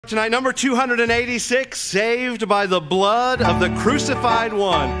Tonight, number 286, Saved by the Blood of the Crucified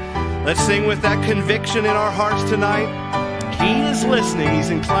One. Let's sing with that conviction in our hearts tonight. He is listening. He's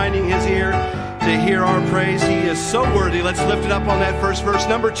inclining his ear to hear our praise. He is so worthy. Let's lift it up on that first verse,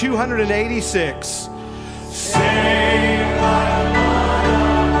 number 286. Saved by the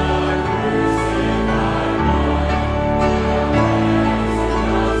blood of the crucified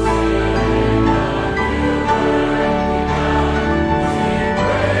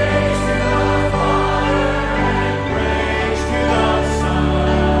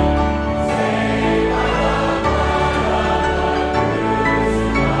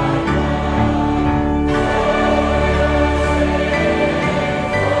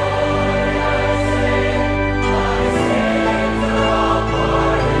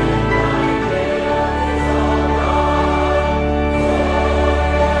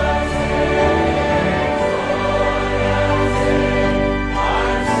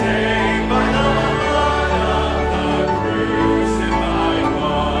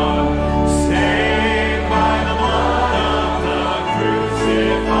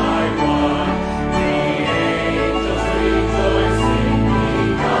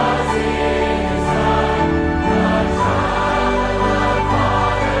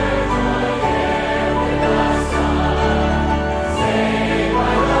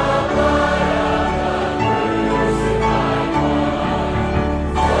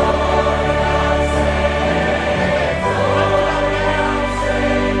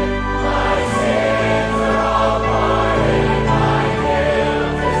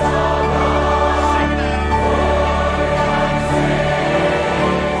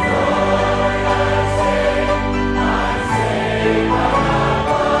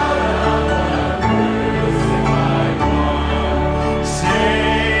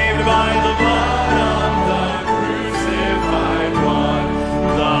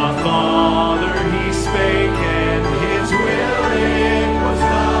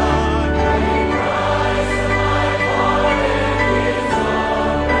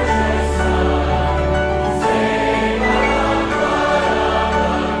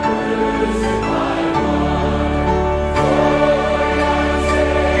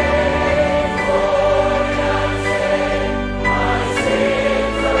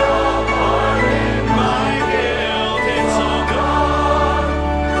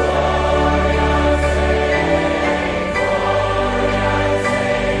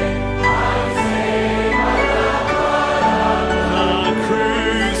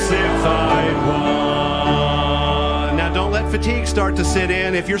fatigue start to sit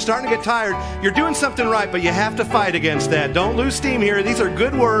in. If you're starting to get tired, you're doing something right, but you have to fight against that. Don't lose steam here. These are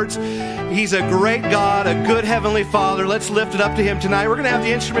good words. He's a great God, a good Heavenly Father. Let's lift it up to Him tonight. We're going to have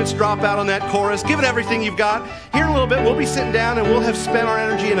the instruments drop out on that chorus. Give it everything you've got. Here in a little bit, we'll be sitting down and we'll have spent our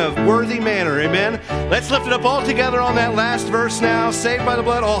energy in a worthy manner. Amen. Let's lift it up all together on that last verse now. Saved by the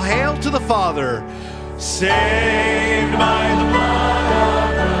blood. All hail to the Father. Saved by the blood.